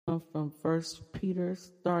come from 1 Peter,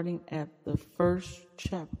 starting at the first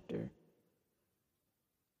chapter,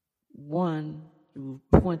 1 through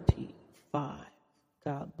 25.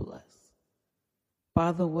 God bless.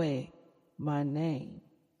 By the way, my name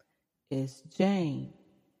is Jane,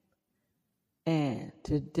 and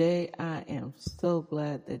today I am so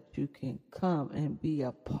glad that you can come and be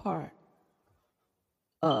a part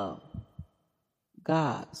of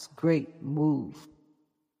God's great move.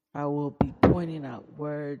 I will be pointing out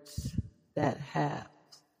words that have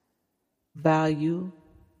value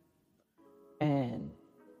and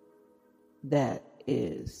that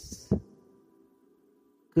is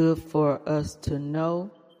good for us to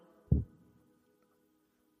know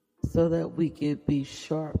so that we can be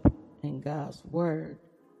sharp in God's word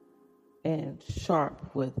and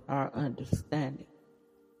sharp with our understanding.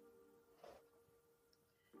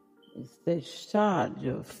 It says, shod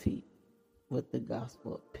your feet with the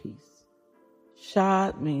gospel of peace.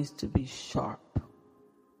 Shod means to be sharp.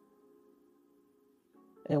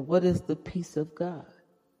 And what is the peace of God?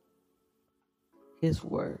 His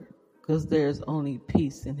word. Because there's only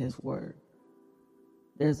peace in His word.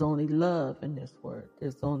 There's only love in His word.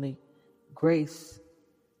 There's only grace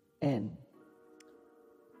and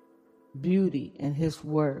beauty in His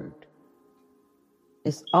word.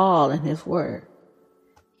 It's all in His word.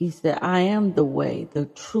 He said, I am the way, the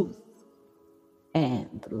truth,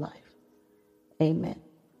 and the life. Amen.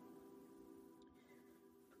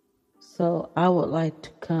 So I would like to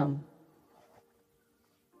come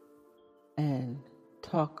and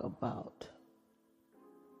talk about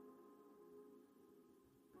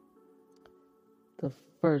the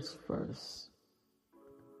first verse.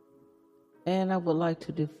 And I would like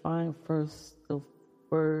to define first the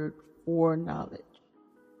word foreknowledge.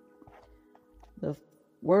 The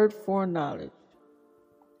word foreknowledge,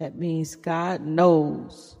 that means God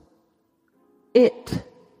knows it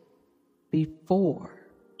before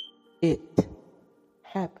it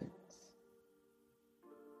happens.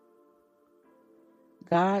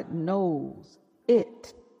 God knows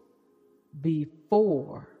it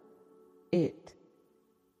before it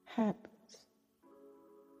happens.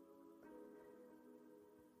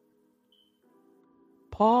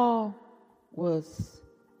 Paul was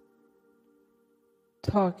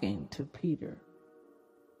talking to Peter.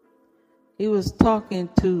 He was talking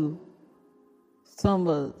to some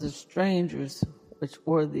of the strangers, which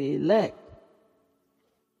were the elect.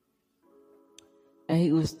 And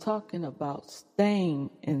he was talking about staying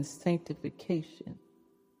in sanctification.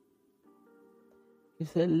 He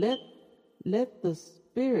said, let the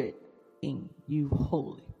Spirit in you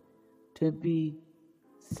holy, to be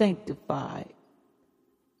sanctified.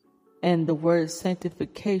 And the word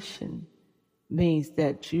sanctification means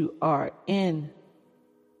that you are in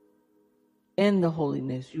the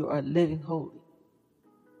holiness. You are living holy.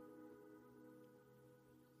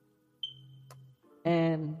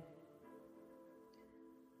 And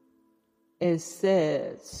it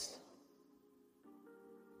says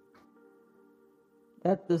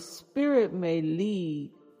that the Spirit may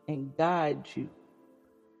lead and guide you.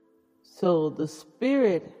 So the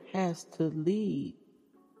Spirit has to lead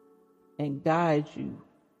and guide you.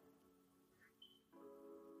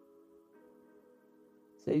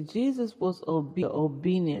 Say, Jesus was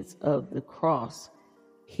obedience of the cross.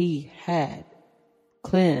 He had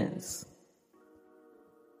cleansed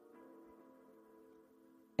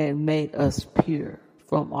and made us pure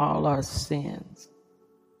from all our sins.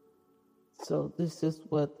 So this is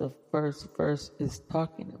what the first verse is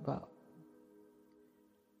talking about.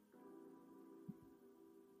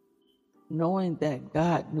 Knowing that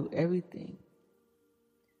God knew everything,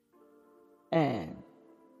 and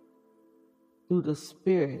through the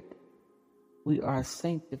Spirit we are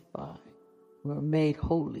sanctified, we're made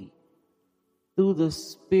holy. Through the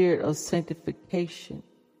Spirit of sanctification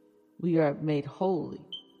we are made holy,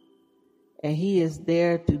 and He is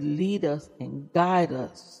there to lead us and guide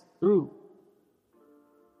us through,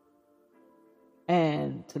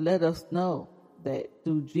 and to let us know that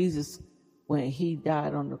through Jesus, when He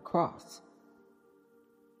died on the cross,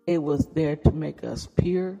 it was there to make us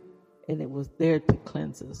pure, and it was there to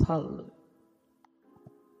cleanse us. Hallelujah.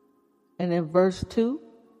 And in verse 2,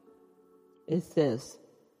 it says,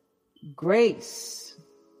 grace,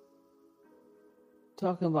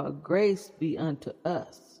 talking about grace be unto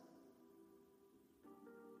us.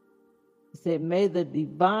 It said, may the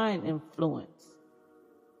divine influence,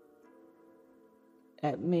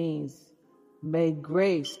 that means may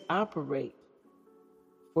grace operate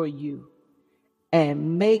for you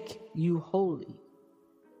and make you holy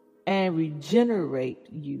and regenerate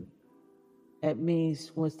you. That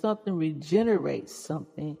means when something regenerates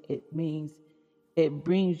something, it means it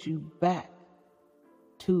brings you back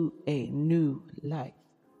to a new life.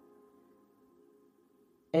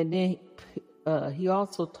 And then he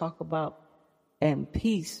also talked about and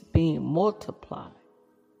peace being multiplied.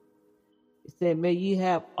 He said, may you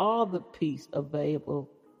have all the peace available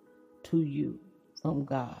to you from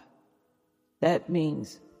God. That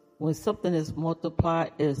means when something is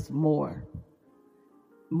multiplied, it's more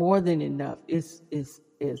than enough. It's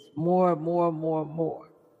more.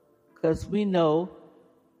 Because we know,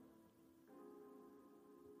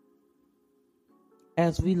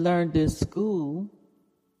 as we learned in school,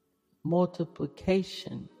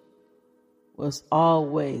 multiplication was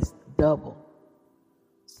always double.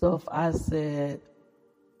 So if I said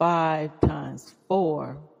 5 times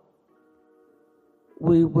 4,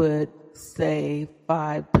 we would say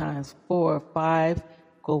 5 times 4. 5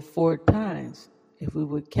 go 4 times. If we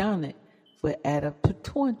would count it, we add up to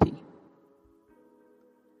 20.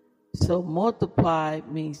 So multiply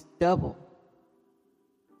means double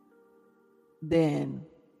than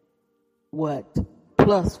what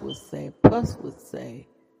plus would say. Plus would say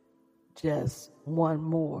just one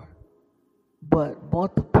more, but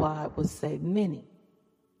multiply would say many.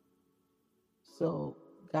 So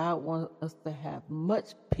God wants us to have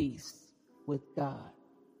much peace with God,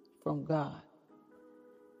 from God.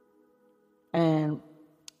 And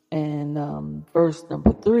verse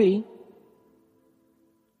number 3,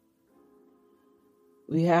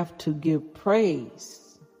 we have to give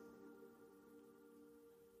praise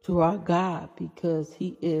to our God because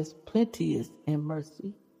he is plenteous in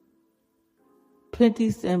mercy.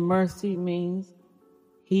 Plenteous in mercy means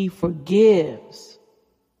he forgives.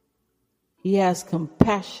 He has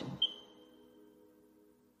compassion.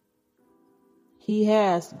 He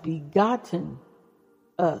has begotten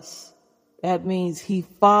us. That means he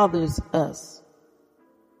fathers us.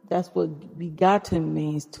 That's what begotten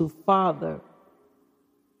means, to father.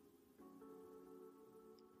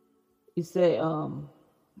 You say,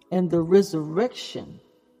 and the resurrection,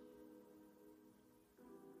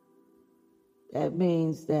 that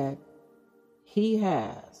means that he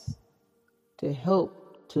has to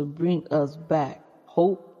help to bring us back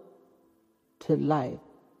hope to life.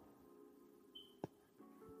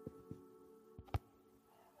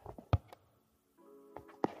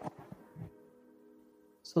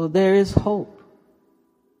 So there is hope.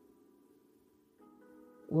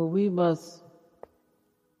 Well, we must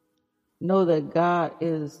know that God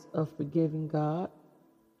is a forgiving God.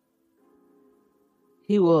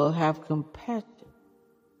 He will have compassion,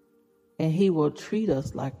 and he will treat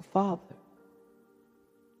us like a father.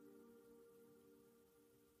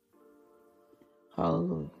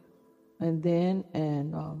 Hallelujah. And then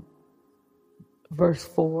in verse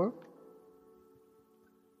 4,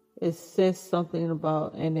 it says something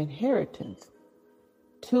about an inheritance.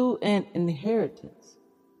 To an inheritance.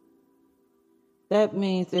 That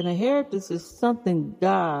means an inheritance is something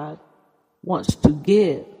God wants to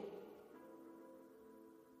give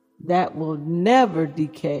that will never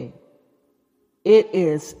decay. It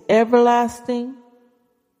is everlasting,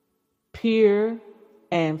 pure,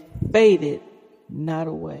 and faded not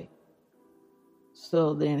away.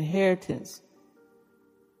 So the inheritance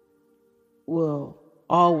will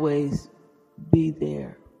always be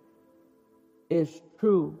there. It's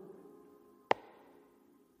true.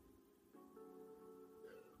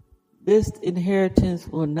 This inheritance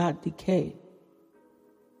will not decay.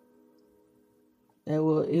 It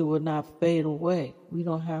will not fade away. We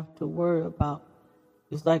don't have to worry about.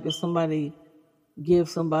 It's like if somebody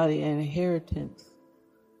gives somebody an inheritance.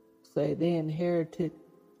 Say they inherited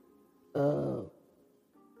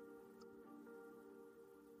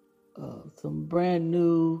some brand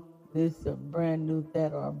new this, a brand new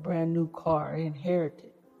that, or a brand new car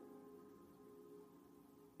inherited.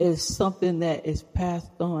 It's something that is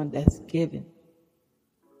passed on, that's given.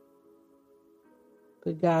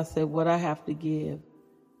 But God said, what I have to give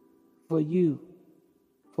for you,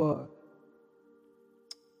 for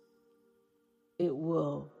it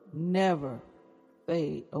will never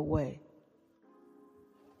fade away.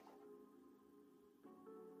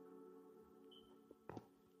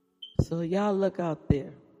 So y'all look out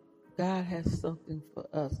there. God has something for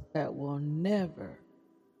us that will never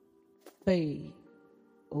fade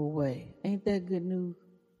away. Ain't that good news?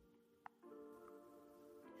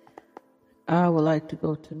 I would like to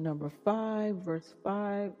go to number 5, verse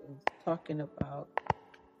 5. It's talking about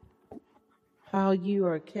how you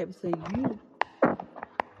are kept. Say you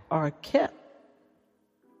are kept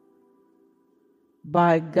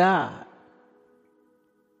by God.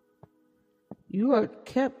 You are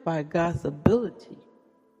kept by God's ability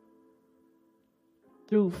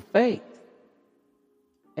through faith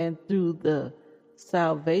and through the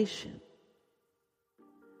salvation.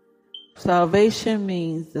 Salvation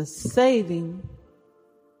means the saving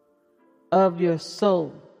of your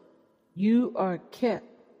soul. You are kept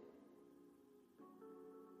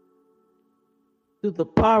through the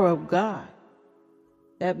power of God.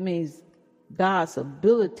 That means God's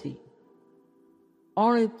ability.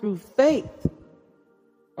 Only through faith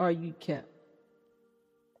are you kept.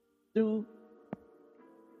 Through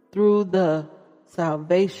the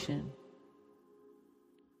salvation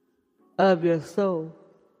of your soul.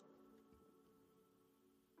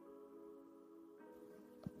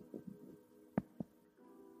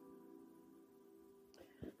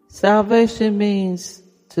 Salvation means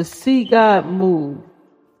to see God move.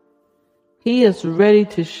 He is ready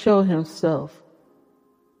to show himself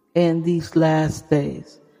in these last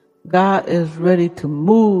days. God is ready to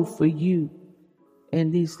move for you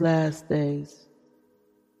in these last days.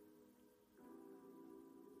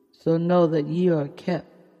 So know that you are kept.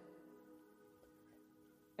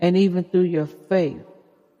 And even through your faith,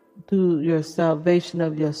 through your salvation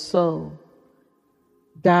of your soul,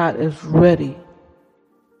 God is ready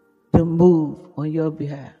to move on your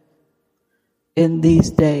behalf in these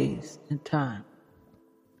days and time.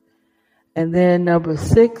 And then number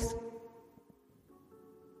 6,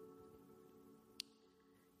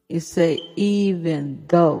 it say, even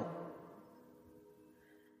though.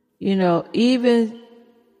 You know, even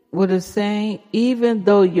what it's saying, even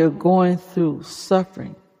though you're going through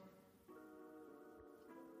suffering,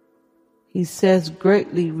 he says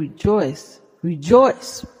greatly rejoice.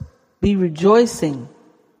 Rejoice. Be rejoicing.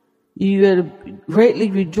 You got to greatly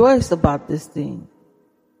rejoice about this thing.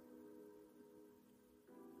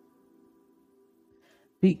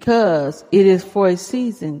 Because it is for a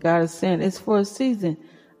season. God is saying it's for a season.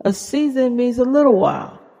 A season means a little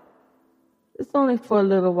while. It's only for a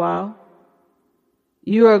little while.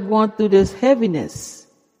 You are going through this heaviness.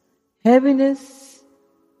 Heaviness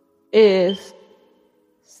is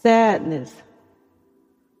sadness,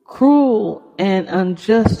 cruel and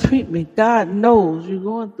unjust treatment. God knows you're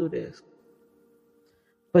going through this.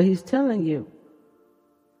 But he's telling you,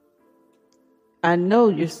 I know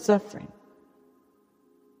you're suffering.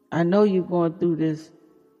 I know you're going through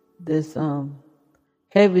this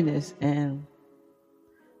heaviness and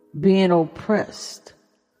being oppressed.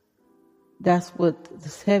 That's what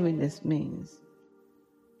this heaviness means.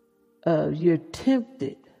 You're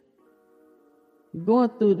tempted. You're going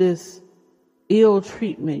through this ill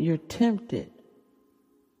treatment. You're tempted.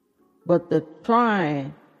 But the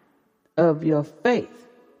trying of your faith.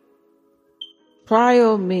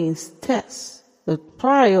 Trial means test. The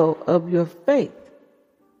trial of your faith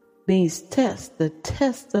means test. The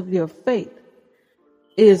test of your faith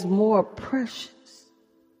is more precious.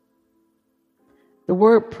 The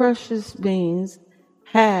word precious means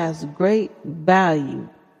has great value.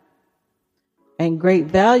 And great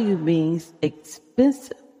value means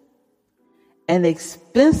expensive. And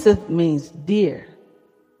expensive means dear.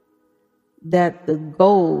 That the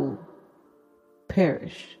gold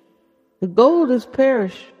perish. The gold is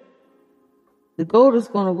perish. The gold is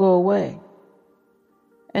going to go away.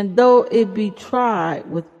 And though it be tried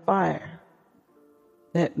with fire,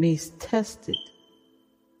 that means tested,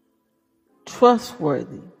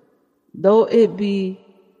 trustworthy. Though it be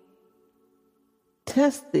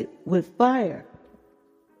tested with fire,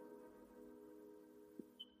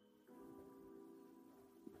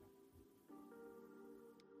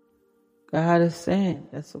 God is saying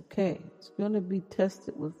that's okay. It's going to be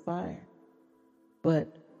tested with fire.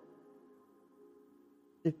 But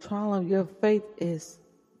the trial of your faith is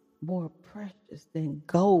more precious than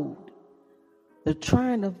gold. The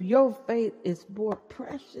trying of your faith is more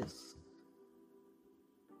precious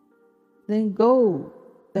than gold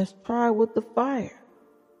that's tried with the fire.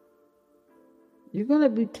 You're going to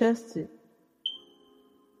be tested.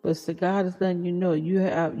 But so God is letting you know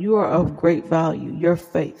you are of great value, your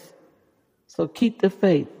faith. So keep the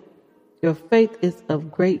faith. Your faith is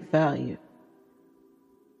of great value.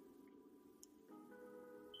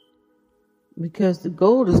 Because the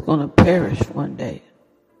gold is going to perish one day.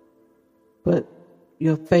 But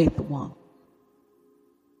your faith won't.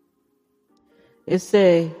 It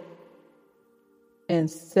say in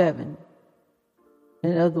 7,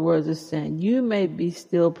 in other words, it's saying, you may be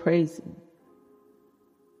still praising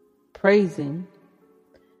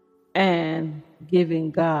and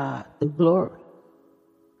giving God the glory,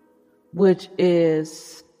 which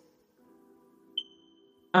is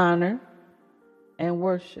honor and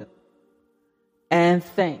worship and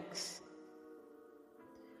thanks.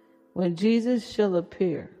 When Jesus shall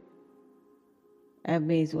appear, that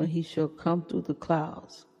means when he shall come through the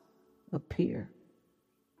clouds, appear.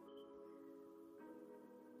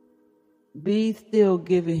 Be still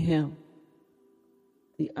giving him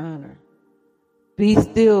the honor. Be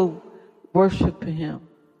still worshiping him.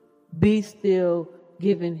 Be still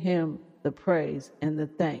giving him the praise and the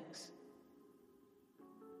thanks.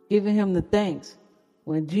 Giving him the thanks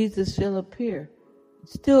when Jesus shall appear.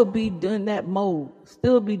 Still be doing that mode.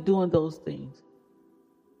 Still be doing those things.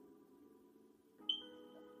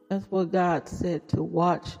 That's what God said, to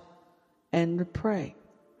watch and to pray.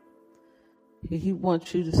 He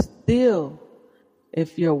wants you to still,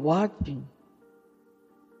 if you're watching,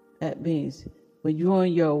 that means when you're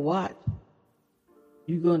on your watch,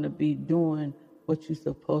 you're going to be doing what you're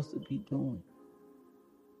supposed to be doing.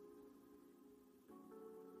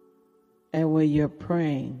 And when you're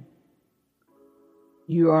praying,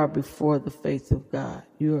 you are before the face of God.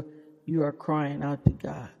 You are crying out to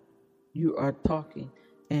God. You are talking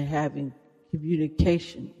and having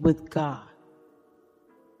communication with God.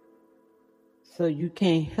 So you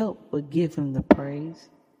can't help but give him the praise.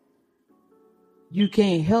 You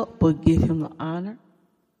can't help but give him the honor.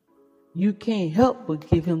 You can't help but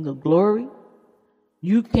give him the glory.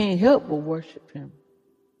 You can't help but worship him.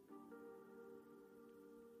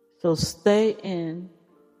 So stay in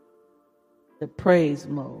the praise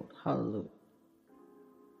mode. Hallelujah.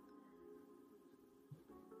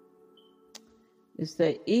 It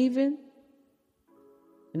say,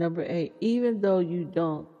 number 8, even though you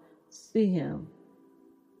don't see him,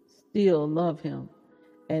 still love him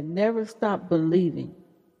and never stop believing.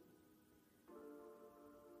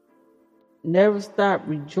 Never stop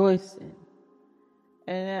rejoicing.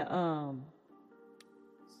 And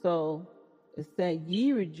so it said,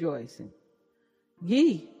 ye rejoicing.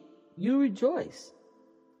 Ye, you rejoice.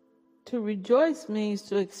 To rejoice means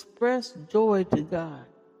to express joy to God.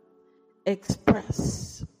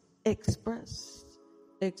 Express.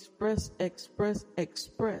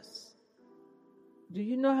 Do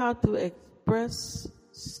you know how to express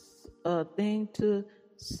a thing to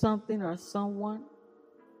something or someone?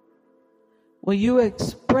 When you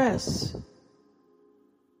express,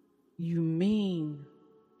 you mean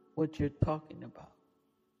what you're talking about.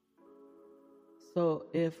 So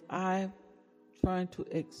if I'm trying to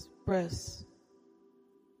express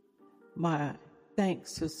my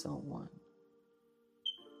thanks to someone,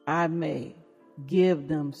 I may give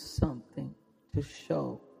them something to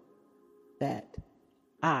show that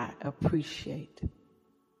I appreciate.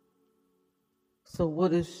 So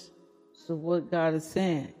what God is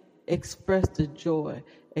saying, express the joy,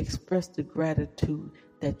 express the gratitude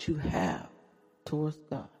that you have towards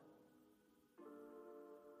God.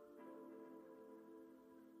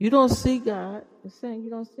 You don't see God. It's saying you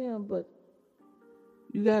don't see him, but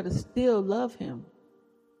you got to still love him.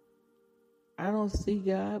 I don't see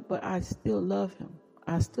God, but I still love him.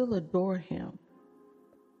 I still adore him.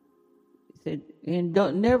 He said, and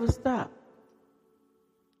never stop.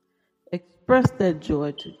 Express that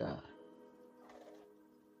joy to God.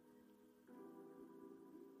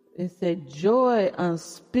 It said, joy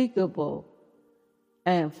unspeakable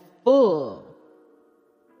and full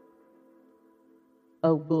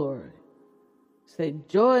of glory. Say,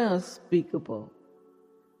 joy unspeakable.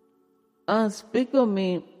 Unspeakable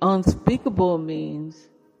means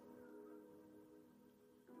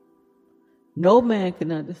no man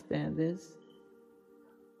can understand this.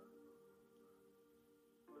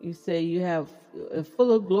 You say you have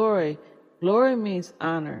full of glory. Glory means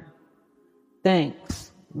honor,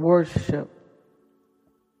 thanks, worship.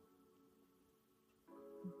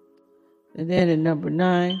 And then in number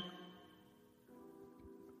 9,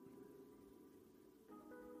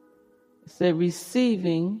 it said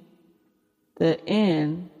receiving the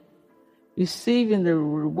end, receiving the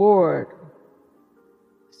reward.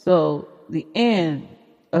 So the end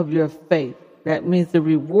of your faith, that means the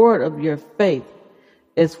reward of your faith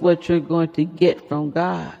is what you're going to get from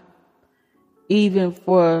God, even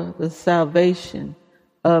for the salvation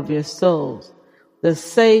of your souls, the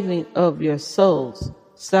saving of your souls.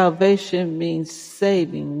 Salvation means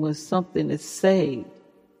saving when something is saved.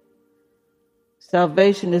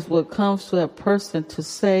 Salvation is what comes to a person to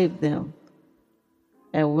save them.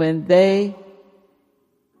 And when they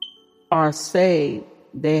are saved,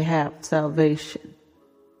 they have salvation.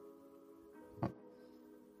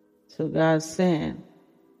 So God's saying,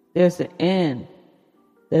 there's an end.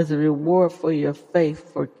 There's a reward for your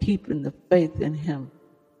faith, for keeping the faith in him.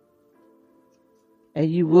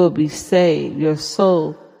 And you will be saved. Your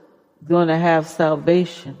soul is going to have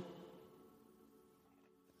salvation.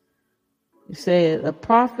 You say the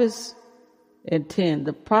prophets in 10,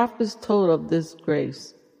 the prophets told of this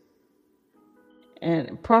grace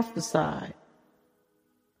and prophesied.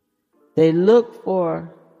 They looked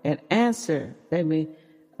for an answer. That means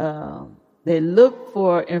They looked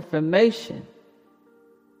for information.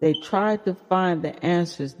 They tried to find the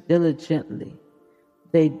answers diligently.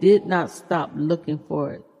 They did not stop looking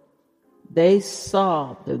for it. They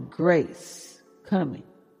saw the grace coming.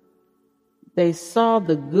 They saw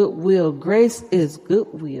the goodwill. Grace is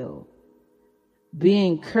goodwill.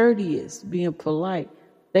 Being courteous, being polite.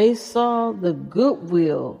 They saw the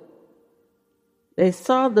goodwill. They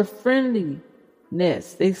saw the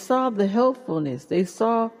friendliness. They saw the helpfulness. They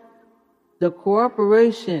saw the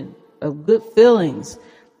cooperation of good feelings.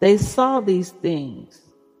 They saw these things.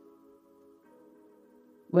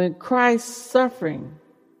 When Christ's suffering,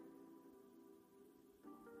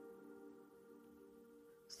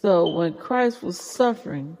 so when Christ was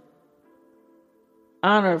suffering,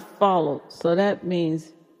 honor followed. So that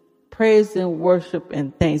means praise and worship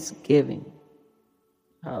and thanksgiving.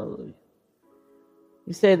 Hallelujah.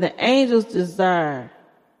 He said the angels desire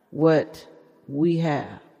what we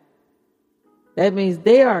have. That means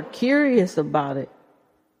they are curious about it.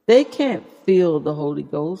 They can't feel the Holy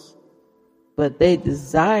Ghost, but they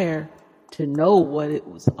desire to know what it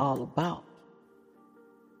was all about.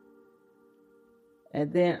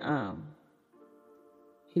 And then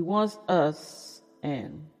he wants us,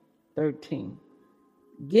 and 13,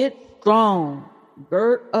 get strong,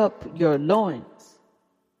 gird up your loins.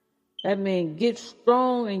 That means get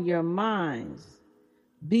strong in your minds.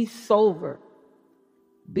 Be sober.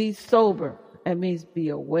 Be sober. That means be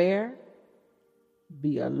aware,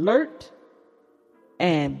 be alert,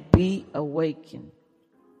 and be awakened.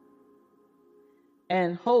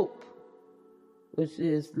 And hope, which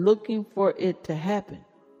is looking for it to happen.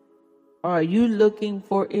 Are you looking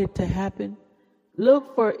for it to happen?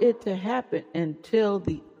 Look for it to happen until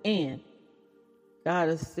the end. God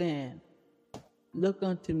is saying, look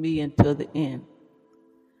unto me until the end.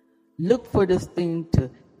 Look for this thing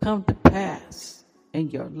to come to pass in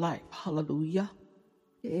your life. Hallelujah.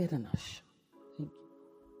 Thank you.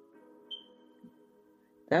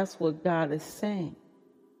 That's what God is saying.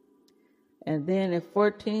 And then in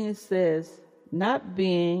 14 it says, not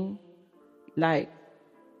being like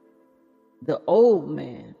the old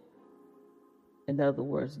man. In other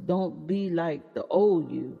words, don't be like the old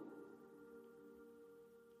you.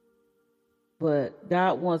 But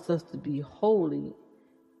God wants us to be holy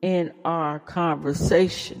in our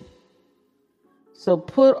conversation. So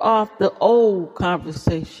put off the old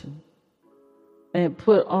conversation and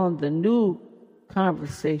put on the new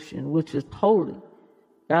conversation, which is holy.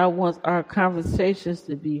 God wants our conversations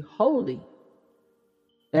to be holy.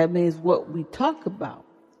 That means what we talk about.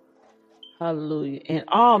 Hallelujah. In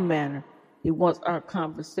all manner, he wants our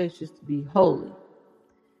conversations to be holy.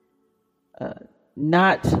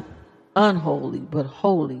 Not unholy, but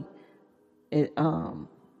holy.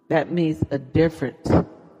 That means a difference.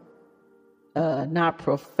 Not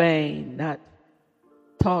profane, not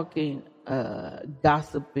talking,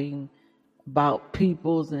 gossiping about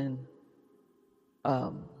people's and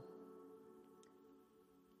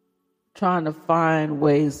trying to find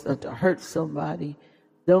ways to hurt somebody.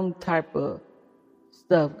 Them type of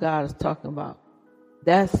stuff God is talking about.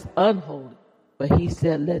 That's unholy. But he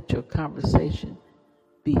said, let your conversation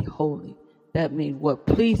be holy. That means what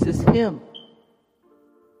pleases him.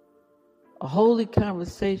 A holy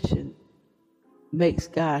conversation makes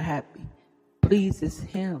God happy, pleases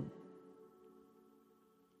him.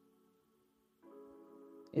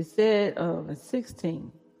 It said in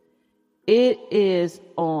 16, it is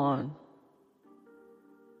on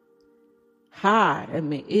high. I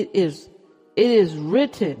mean, it is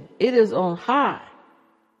written. It is on high.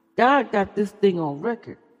 God got this thing on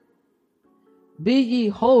record. Be ye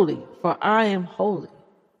holy, for I am holy.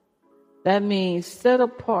 That means set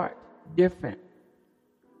apart, different.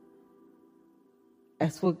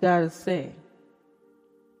 That's what God is saying.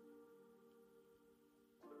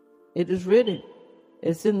 It is written.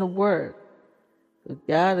 It's in the Word. But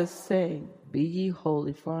God is saying, be ye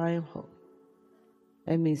holy, for I am holy.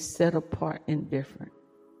 That means set apart and different.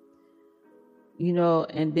 You know,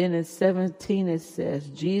 and then in 17 it says,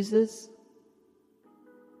 Jesus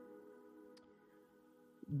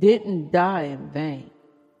didn't die in vain.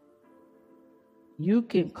 You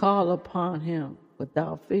can call upon him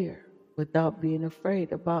without fear, without being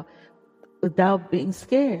afraid, without being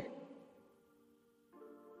scared.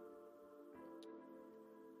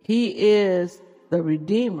 He is the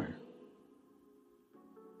Redeemer.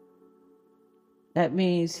 That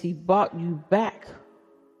means he bought you back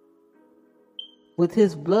with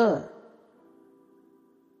his blood.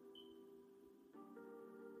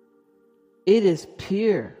 It is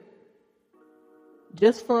pure,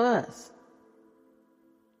 just for us.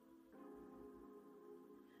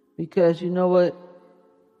 Because you know what?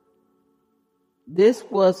 This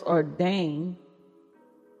was ordained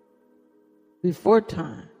before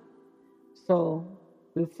time. So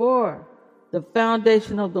before the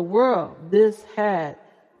foundation of the world, this had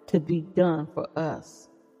to be done for us.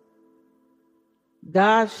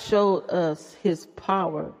 God showed us his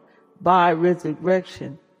power by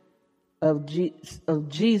resurrection of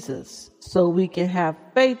Jesus so we can have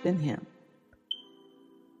faith in him.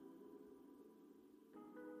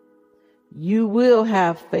 You will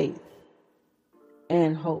have faith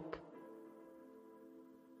and hope.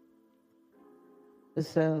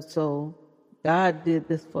 So God did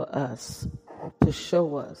this for us, to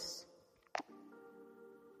show us,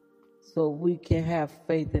 so we can have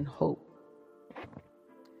faith and hope.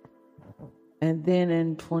 And then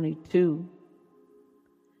in 22,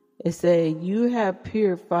 it says, you have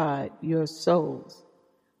purified your souls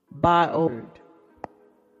by word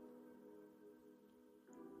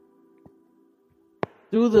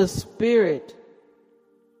through the spirit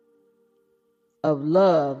of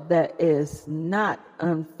love that is not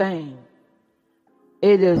unfeigned.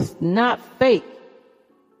 It is not fake.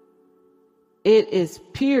 It is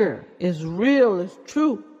pure. It's real. It's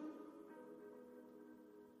true.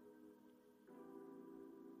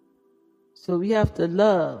 So we have to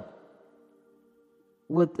love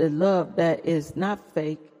with the love that is not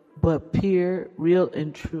fake, but pure, real,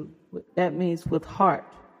 and true. That means with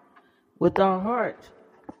heart. With our heart.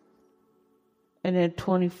 And in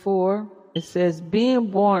 24, it says, being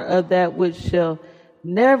born of that which shall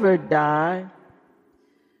never die,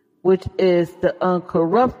 which is the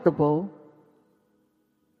uncorruptible,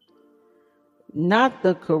 not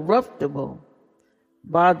the corruptible,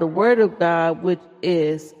 by the word of God, which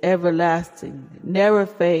is everlasting, never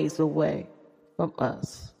fades away from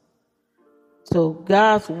us. So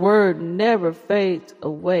God's word never fades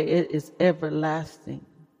away. It is everlasting.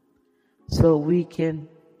 So we can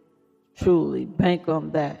truly bank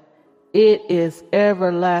on that. It is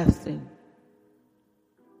everlasting.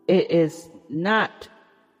 It is not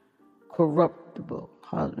corruptible.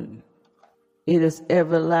 Hallelujah. It is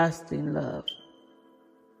everlasting love.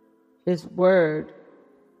 His word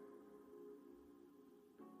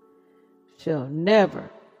shall never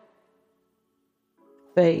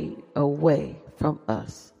fade away from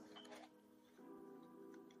us.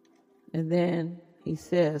 And then he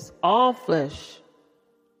says, all flesh,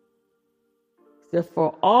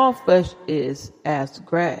 therefore all flesh is as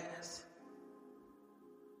grass,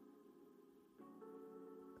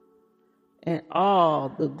 and all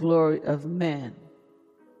the glory of man,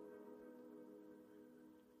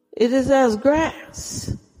 it is as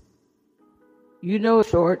grass. You know, it's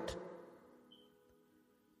short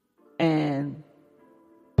and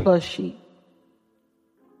plushy.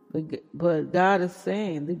 But God is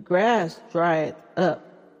saying the grass drieth up.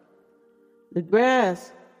 The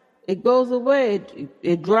grass, it goes away.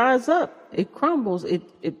 It dries up. It crumbles.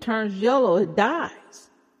 It turns yellow. It dies.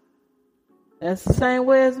 That's the same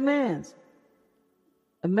way as man's.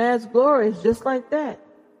 A man's glory is just like that.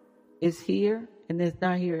 It's here and it's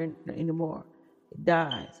not here anymore. It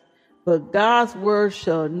dies. But God's word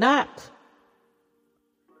shall not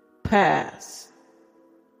pass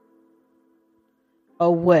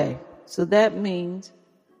away. So that means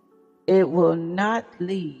it will not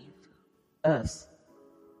leave us.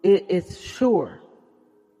 It is sure.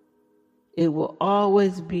 It will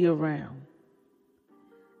always be around.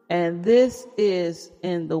 And this is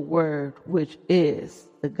in the word, which is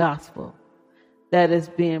the gospel that is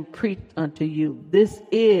being preached unto you. This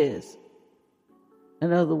is,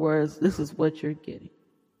 in other words, this is what you're getting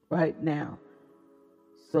right now.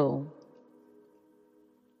 So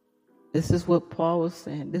this is what Paul was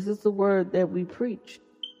saying. This is the word that we preach.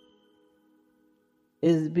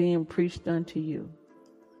 It is being preached unto you.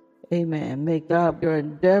 Amen. May God your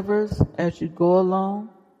endeavors as you go along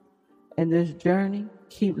in this journey.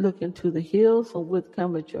 Keep looking to the hills from which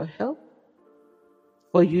cometh your help.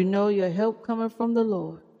 For you know your help coming from the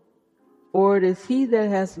Lord. For it is he that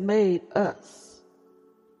has made us,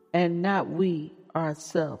 and not we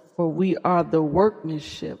ourselves. For we are the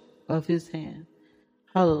workmanship of his hand.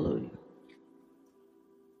 Hallelujah.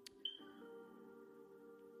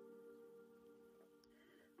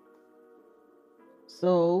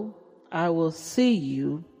 So I will see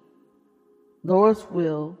you, Lord's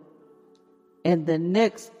will, in the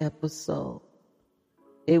next episode.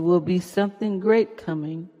 It will be something great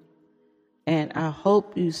coming, and I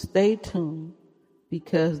hope you stay tuned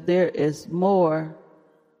because there is more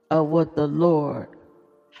of what the Lord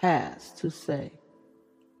has to say.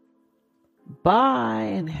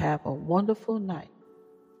 Bye and have a wonderful night.